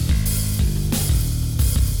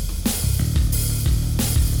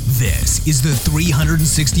This is the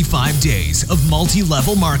 365 Days of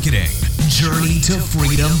Multi-Level Marketing Journey to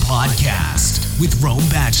Freedom podcast with Rome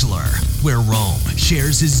Batchelor, where Rome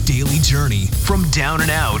shares his daily journey from down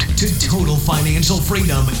and out to total financial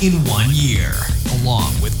freedom in 1 year,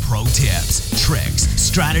 along with pro tips, tricks,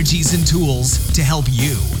 strategies, and tools to help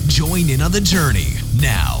you join in on the journey.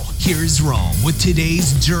 Now, here's Rome with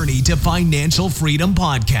today's Journey to Financial Freedom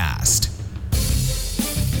podcast.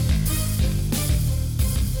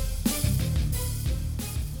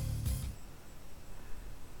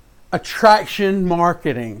 Attraction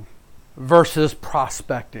marketing versus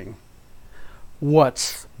prospecting.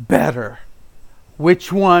 What's better?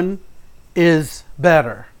 Which one is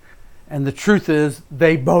better? And the truth is,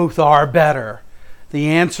 they both are better. The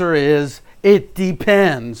answer is, it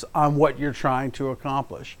depends on what you're trying to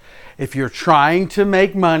accomplish. If you're trying to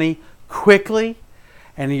make money quickly,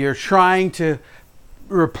 and you're trying to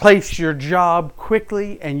replace your job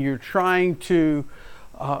quickly, and you're trying to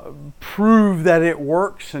prove that it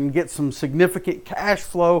works and get some significant cash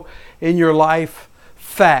flow in your life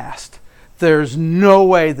fast, there's no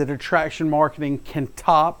way that attraction marketing can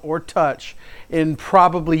top or touch in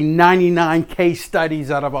probably 99 case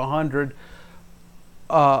studies out of 100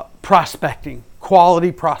 prospecting,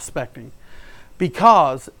 quality prospecting,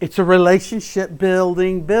 because it's a relationship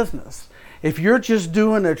building business. If you're just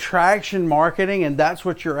doing attraction marketing and that's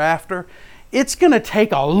what you're after, it's going to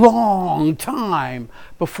take a long time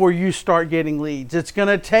before you start getting leads. It's going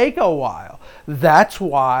to take a while. That's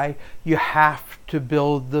why you have to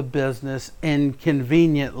build the business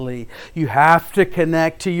inconveniently. You have to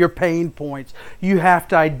connect to your pain points. You have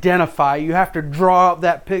to identify. You have to draw up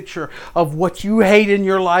that picture of what you hate in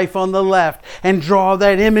your life on the left, and draw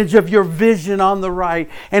that image of your vision on the right,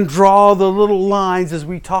 and draw the little lines as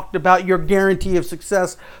we talked about your Guarantee of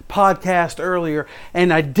Success podcast earlier,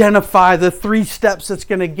 and identify the 3 steps that's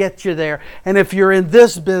going to get you there. And if you're in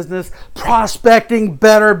this business, prospecting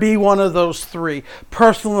better be one of those 3.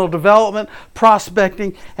 Personal development,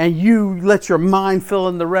 prospecting, and you let your mind fill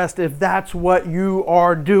in the rest. If that's what you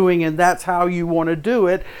are doing and that's how you want to do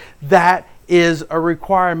it, that is a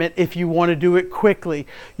requirement if you want to do it quickly.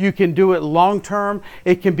 You can do it long term.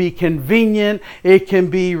 It can be convenient. It can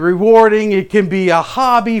be rewarding. It can be a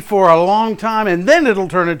hobby for a long time, and then it'll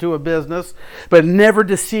turn into a business. But never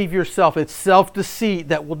deceive yourself. It's self-deceit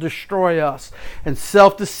that will destroy us. And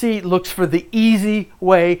self-deceit looks for the easy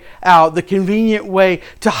way out, the convenient way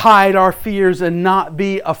to hide our fears and not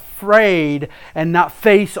be afraid and not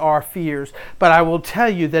face our fears. But I will tell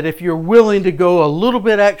you that if you're willing to go a little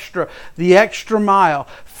bit extra, the extra mile,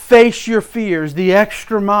 face your fears, the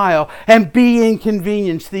extra mile, and be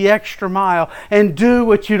inconvenienced, the extra mile, and do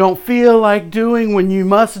what you don't feel like doing when you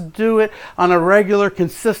must do it on a regular,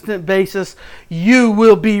 consistent basis, you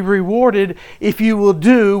will be rewarded if you will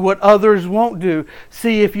do what others won't do.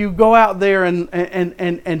 See, if you go out there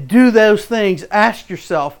and do those things, ask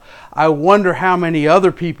yourself, I wonder how many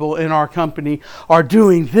other people in our company are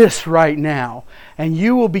doing this right now. And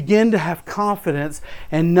you will begin to have confidence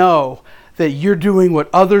and know that you're doing what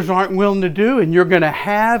others aren't willing to do, and you're going to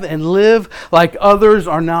have and live like others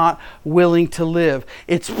are not willing to live.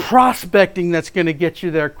 It's prospecting that's going to get you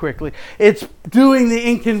there quickly. It's doing the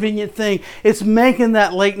inconvenient thing. It's making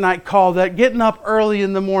that late night call, that getting up early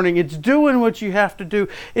in the morning. It's doing what you have to do.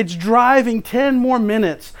 It's driving 10 more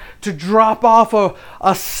minutes to drop off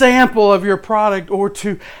a sample of your product, or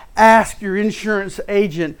to ask your insurance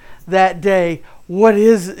agent that day, what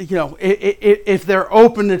is, if they're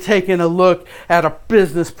open to taking a look at a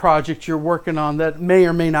business project you're working on that may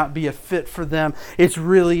or may not be a fit for them. It's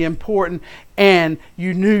really important, and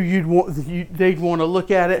you knew they'd want to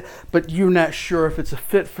look at it, but you're not sure if it's a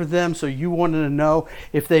fit for them, so you wanted to know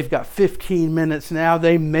if they've got 15 minutes now.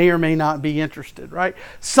 They may or may not be interested, right?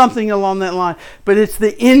 Something along that line. But it's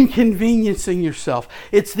the inconveniencing yourself.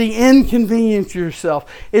 It's the inconvenience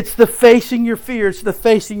yourself. It's the facing your fear. It's the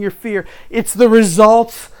facing your fear. It's the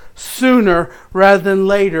results sooner rather than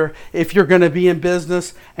later if you're going to be in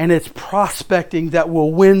business, and it's prospecting that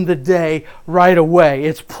will win the day right away.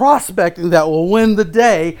 It's prospecting that will win the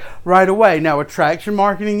day right away. Now, attraction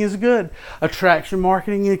marketing is good. Attraction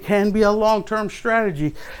marketing, it can be a long-term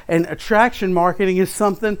strategy, and attraction marketing is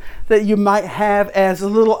something that you might have as a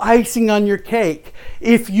little icing on your cake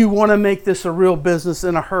if you want to make this a real business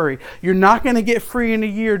in a hurry. You're not going to get free in a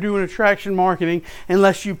year doing attraction marketing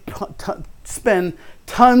unless you spend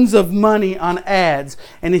tons of money on ads.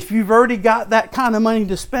 And if you've already got that kind of money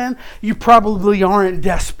to spend, you probably aren't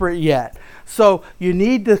desperate yet. So you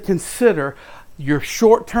need to consider your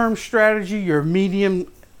short-term strategy, your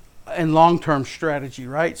medium and long-term strategy,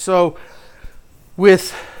 right? So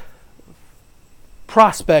with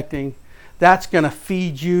prospecting, that's going to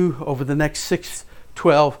feed you over the next 6,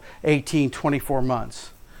 12, 18, 24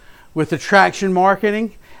 months. With attraction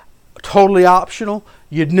marketing, totally optional.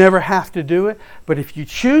 You'd never have to do it. But if you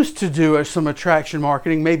choose to do some attraction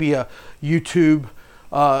marketing, maybe a YouTube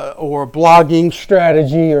or blogging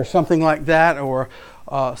strategy or something like that, or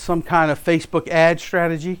some kind of Facebook ad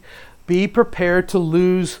strategy, be prepared to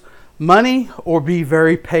lose money or be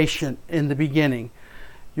very patient in the beginning.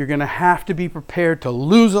 You're going to have to be prepared to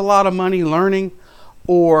lose a lot of money learning,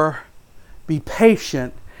 or be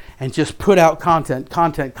patient and just put out content,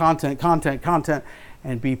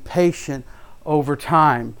 and be patient over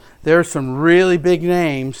time. There are some really big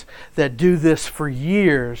names that do this for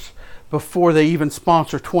years before they even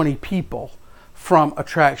sponsor 20 people from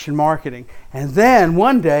attraction marketing. And then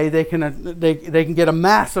one day they can get a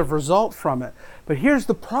massive result from it. But here's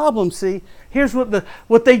the problem, see? Here's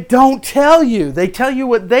what they don't tell you. They tell you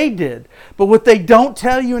what they did. But what they don't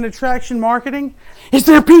tell you in attraction marketing is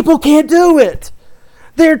their people can't do it.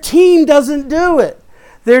 Their team doesn't do it.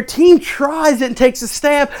 Their team tries it and takes a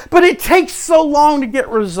stab, but it takes so long to get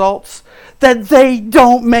results that they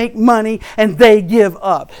don't make money and they give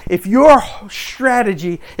up. If your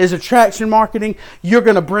strategy is attraction marketing, you're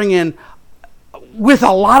going to bring in, with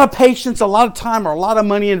a lot of patience, a lot of time, or a lot of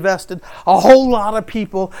money invested, a whole lot of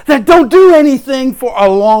people that don't do anything for a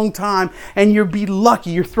long time, and you'll be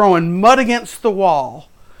lucky. You're throwing mud against the wall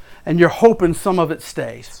and you're hoping some of it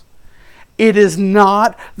stays. It is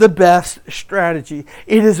not the best strategy.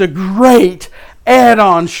 It is a great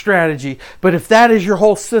add-on strategy. But if that is your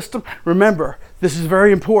whole system, remember, this is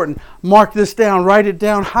very important. Mark this down, write it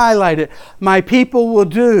down, highlight it. My people will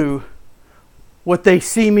do what they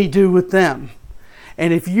see me do with them.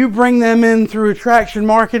 And if you bring them in through attraction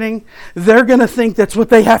marketing, they're going to think that's what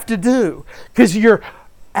they have to do. Because your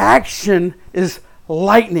action is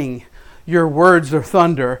lightning. Your words are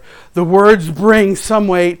thunder. The words bring some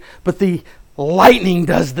weight, but the lightning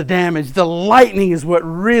does the damage. The lightning is what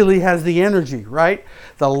really has the energy, right?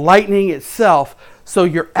 The lightning itself. So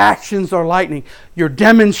your actions are lightning. Your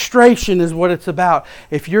demonstration is what it's about.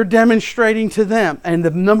 If you're demonstrating to them, and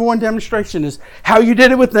the number one demonstration is how you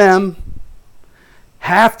did it with them,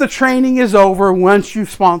 half the training is over once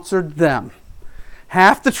you've sponsored them.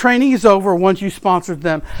 Half the training is over once you sponsored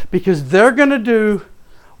them, because they're going to do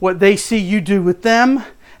what they see you do with them,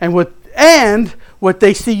 and what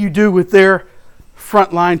they see you do with their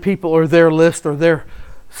frontline people, or their list, or their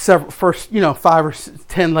first 5 or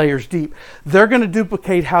 10 layers deep. They're going to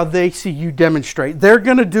duplicate how they see you demonstrate. They're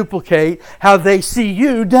going to duplicate how they see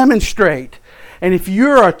you demonstrate. And if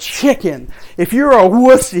you're a chicken, if you're a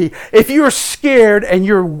wussy, if you're scared and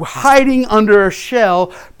you're hiding under a shell,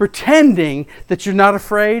 pretending that you're not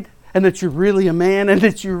afraid, and that you're really a man, and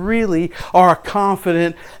that you really are a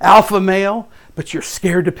confident alpha male, but you're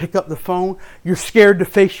scared to pick up the phone, you're scared to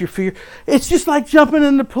face your fear. It's just like jumping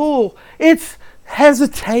in the pool. It's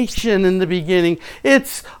hesitation in the beginning.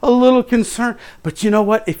 It's a little concern. But you know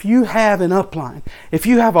what? If you have an upline, if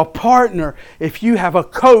you have a partner, if you have a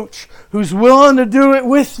coach who's willing to do it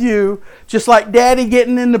with you, just like daddy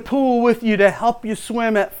getting in the pool with you to help you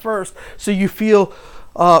swim at first so you feel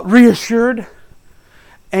reassured,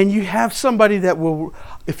 and you have somebody that will,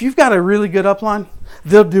 if you've got a really good upline,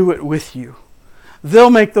 they'll do it with you. They'll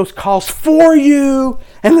make those calls for you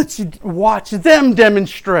and let you watch them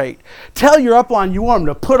demonstrate. Tell your upline you want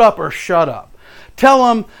them to put up or shut up. Tell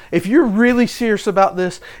them, if you're really serious about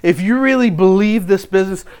this, if you really believe this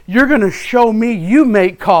business, you're going to show me you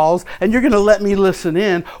make calls and you're going to let me listen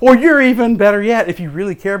in. Or you're even better yet, if you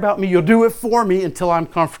really care about me, you'll do it for me until I'm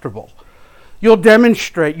comfortable. You'll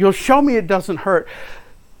demonstrate. You'll show me it doesn't hurt.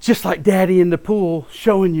 Just like daddy in the pool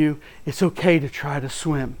showing you it's okay to try to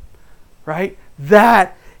swim, right?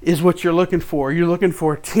 That is what you're looking for. You're looking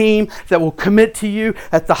for a team that will commit to you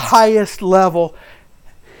at the highest level,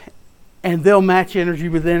 and they'll match energy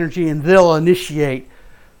with energy, and they'll initiate,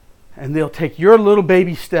 and they'll take your little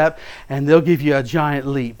baby step and they'll give you a giant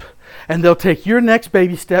leap. And they'll take your next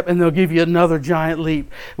baby step and they'll give you another giant leap.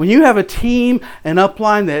 When you have a team, an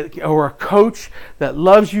upline or a coach that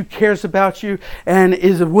loves you, cares about you, and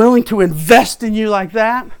is willing to invest in you like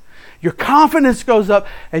that, your confidence goes up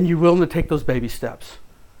and you're willing to take those baby steps.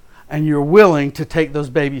 And you're willing to take those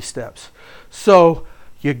baby steps. So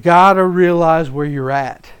you got to realize where you're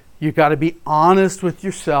at. You got to be honest with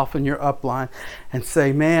yourself and your upline and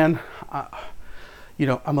say, man,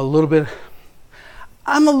 I'm a little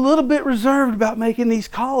bit reserved about making these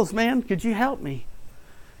calls, man. Could you help me?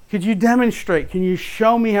 Could you demonstrate? Can you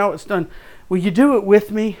show me how it's done? Will you do it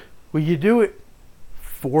with me? Will you do it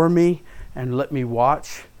for me and let me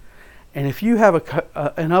watch? And if you have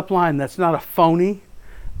an upline that's not a phony,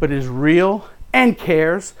 but is real and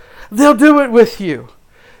cares, they'll do it with you.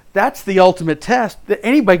 That's the ultimate test. That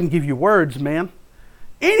anybody can give you words, man.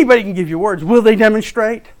 Anybody can give you words. Will they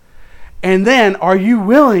demonstrate? And then, are you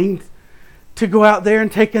willing to go out there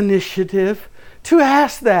and take initiative to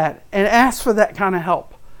ask that and ask for that kind of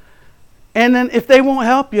help? And then if they won't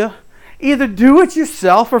help you, either do it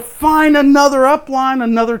yourself or find another upline,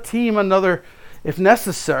 another team, another, if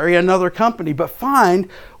necessary, another company. But find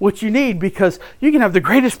what you need, because you can have the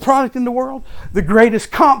greatest product in the world, the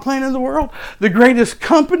greatest comp plan in the world, the greatest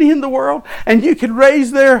company in the world, and you can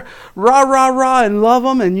raise their rah, rah, rah and love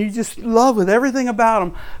them, and you just love with everything about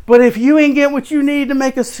them. But if you ain't get what you need to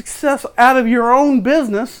make a success out of your own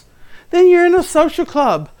business, then you're in a social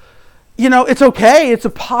club. You know, it's okay. It's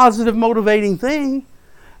a positive, motivating thing,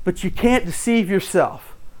 but you can't deceive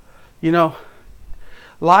yourself. You know,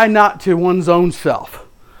 lie not to one's own self,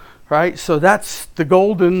 right? So that's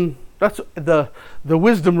the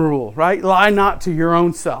wisdom rule, right? Lie not to your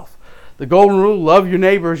own self. The golden rule, love your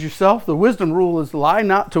neighbor as yourself. The wisdom rule is lie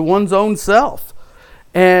not to one's own self.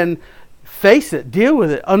 And face it, deal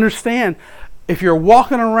with it, understand. If you're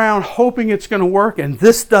walking around hoping it's going to work and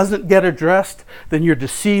this doesn't get addressed, then you're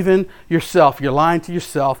deceiving yourself. You're lying to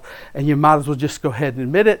yourself, and you might as well just go ahead and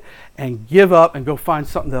admit it and give up and go find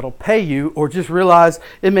something that'll pay you, or just realize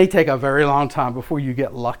it may take a very long time before you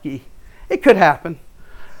get lucky. It could happen.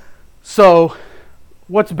 So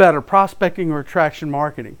what's better, prospecting or attraction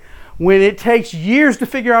marketing? When it takes years to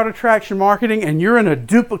figure out attraction marketing and you're in a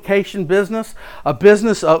duplication business, a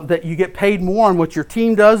business that you get paid more on what your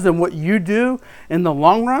team does than what you do in the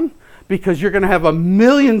long run, because you're going to have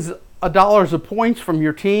millions of dollars of points from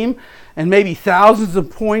your team and maybe thousands of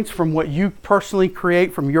points from what you personally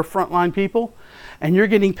create from your frontline people, and you're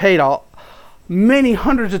getting paid many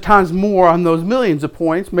hundreds of times more on those millions of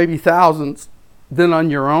points, maybe thousands, than on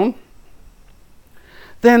your own,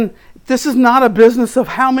 then this is not a business of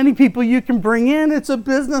how many people you can bring in. It's a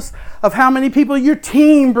business of how many people your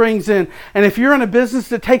team brings in. And if you're in a business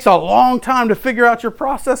that takes a long time to figure out your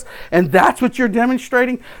process, and that's what you're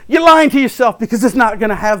demonstrating, you're lying to yourself, because it's not going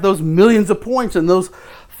to have those millions of points and those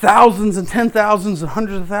thousands and 10,000s and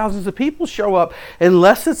hundreds of thousands of people show up,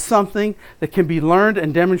 unless it's something that can be learned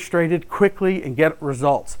and demonstrated quickly and get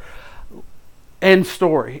results. Ending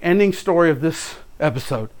story of this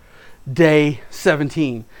episode, day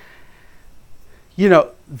 17. You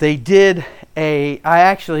know, they did one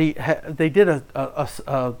of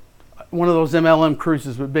those MLM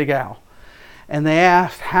cruises with Big Al, and they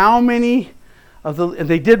asked how many and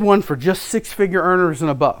they did one for just six-figure earners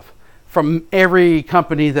and above from every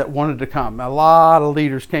company that wanted to come. A lot of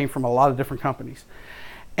leaders came from a lot of different companies,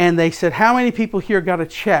 and they said, how many people here got a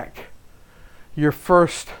check your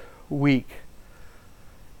first week?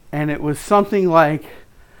 And it was something like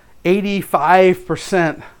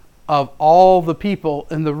 85% of all the people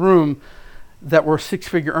in the room that were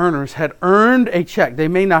six-figure earners had earned a check. They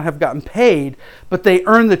may not have gotten paid, but they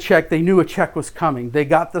earned the check. They knew a check was coming. They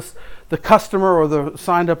got the customer or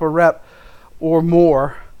signed up a rep or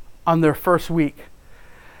more on their first week.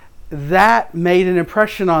 That made an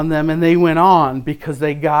impression on them, and they went on because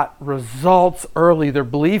they got results early. Their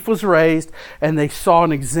belief was raised, and they saw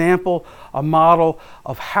an example, a model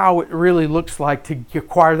of how it really looks like to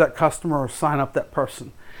acquire that customer or sign up that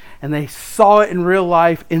person. And they saw it in real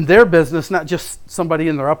life in their business, not just somebody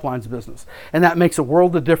in their upline's business. And that makes a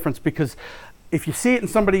world of difference, because if you see it in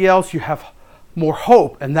somebody else, you have more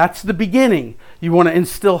hope. And that's the beginning. You want to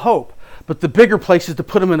instill hope. But the bigger place is to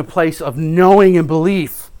put them in a place of knowing and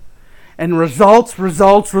belief. And results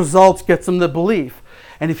gets them the belief.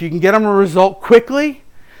 And if you can get them a result quickly,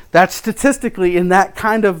 that's statistically in that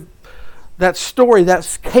story,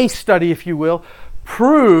 that case study, if you will,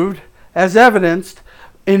 proved as evidenced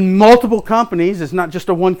in multiple companies, it's not just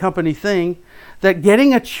a one company thing, that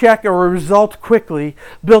getting a check or a result quickly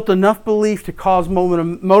built enough belief to cause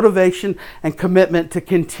motivation and commitment to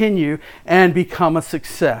continue and become a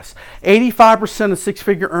success. 85% of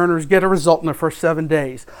six-figure earners get a result in their first 7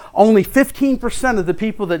 days. Only 15% of the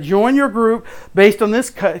people that join your group, based on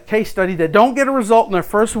this case study, that don't get a result in their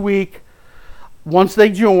first week, once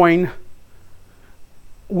they join,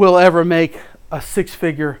 will ever make a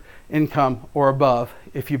six-figure income or above.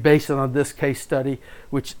 If you base it on this case study,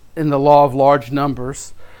 which in the law of large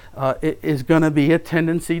numbers, it is going to be a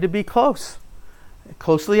tendency to be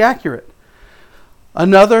closely accurate.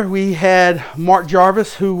 Another, we had Mark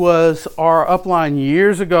Jarvis, who was our upline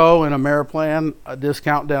years ago in Ameriplan, a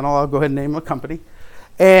discount dental. I'll go ahead and name a company.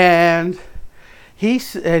 And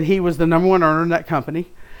he was the number one earner in that company.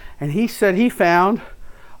 And he said he found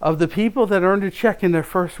of the people that earned a check in their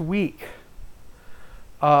first week,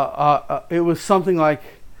 it was something like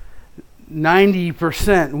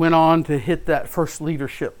 90% went on to hit that first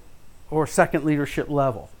leadership or second leadership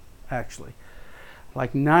level, actually.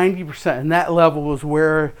 Like 90%. And that level was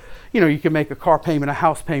where, you can make a car payment, a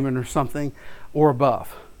house payment or something, or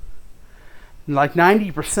above. Like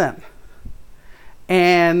 90%.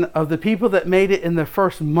 And of the people that made it in the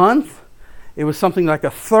first month, it was something like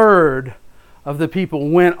a third of the people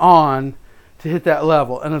went on to hit that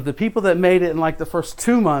level. And of the people that made it in like the first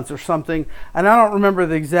 2 months or something, and I don't remember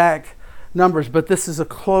the exact numbers, but this is a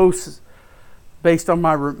close, based on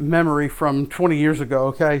my memory from 20 years ago,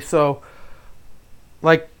 okay? So,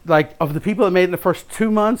 like of the people that made it in the first 2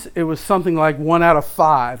 months, it was something like 1 out of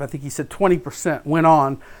 5. I think he said 20% went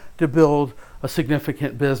on to build a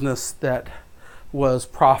significant business that was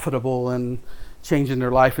profitable and changing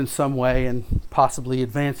their life in some way and possibly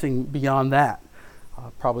advancing beyond that.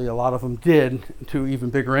 Probably a lot of them did, to even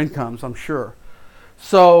bigger incomes, I'm sure.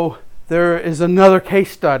 So there is another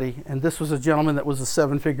case study, and this was a gentleman that was a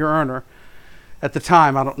 7-figure earner at the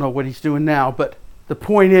time. I don't know what he's doing now, but the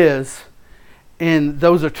point is, and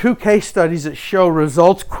those are 2 case studies that show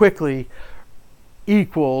results quickly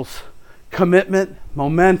equals commitment,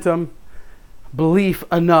 momentum, belief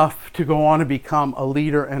enough to go on and become a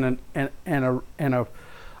leader and a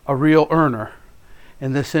real earner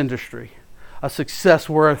in this industry, a success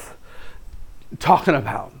worth talking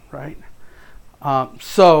about, right?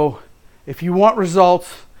 So if you want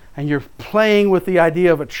results and you're playing with the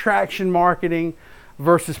idea of attraction marketing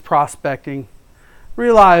versus prospecting,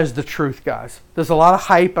 realize the truth, guys. There's a lot of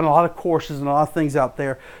hype and a lot of courses and a lot of things out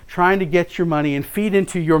there trying to get your money and feed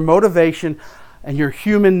into your motivation and your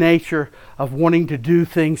human nature of wanting to do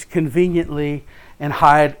things conveniently and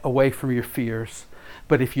hide away from your fears.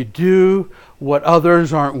 But if you do what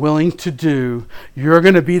others aren't willing to do, you're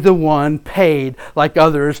going to be the one paid like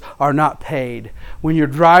others are not paid. When you're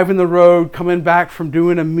driving the road, coming back from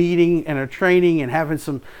doing a meeting and a training and having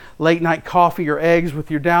some late night coffee or eggs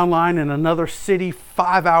with your downline in another city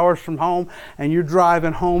 5 hours from home, and you're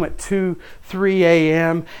driving home at 2, 3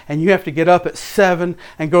 a.m. and you have to get up at 7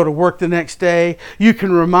 and go to work the next day, you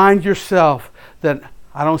can remind yourself that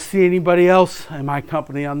I don't see anybody else in my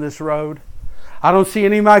company on this road. I don't see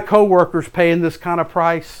any of my coworkers paying this kind of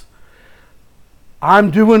price. I'm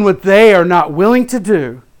doing what they are not willing to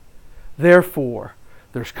do. Therefore,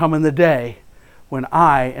 there's coming the day when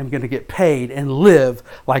I am going to get paid and live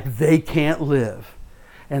like they can't live.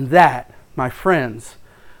 And that, my friends,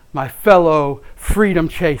 my fellow freedom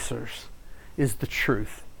chasers, is the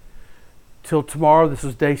truth. Till tomorrow, this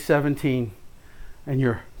is day 17 and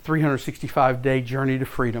your 365-day journey to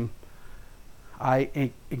freedom. I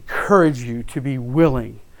encourage you to be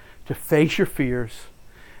willing to face your fears,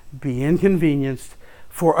 be inconvenienced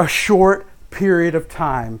for a short period of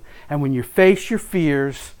time. And when you face your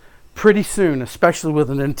fears, pretty soon, especially with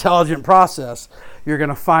an intelligent process, you're going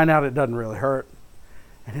to find out it doesn't really hurt.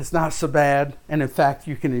 And it's not so bad. And in fact,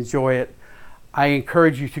 you can enjoy it. I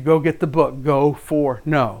encourage you to go get the book, Go for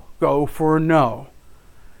No. Go for No.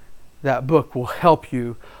 That book will help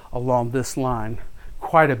you along this line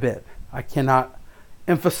quite a bit. I cannot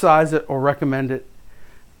emphasize it or recommend it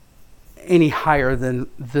any higher than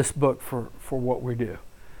this book for what we do.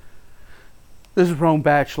 This is Rome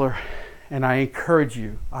Batchelor, and I encourage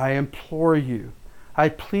you, I implore you, I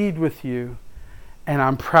plead with you, and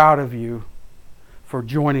I'm proud of you for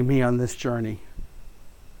joining me on this journey.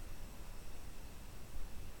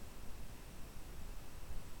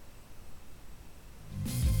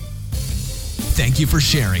 Thank you for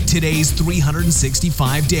sharing today's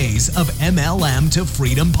 365 Days of MLM to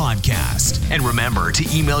Freedom podcast. And remember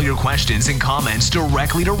to email your questions and comments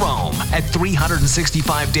directly to Rome at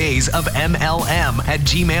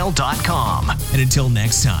 365daysofmlm@gmail.com. And until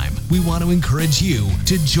next time, we want to encourage you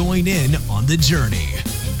to join in on the journey.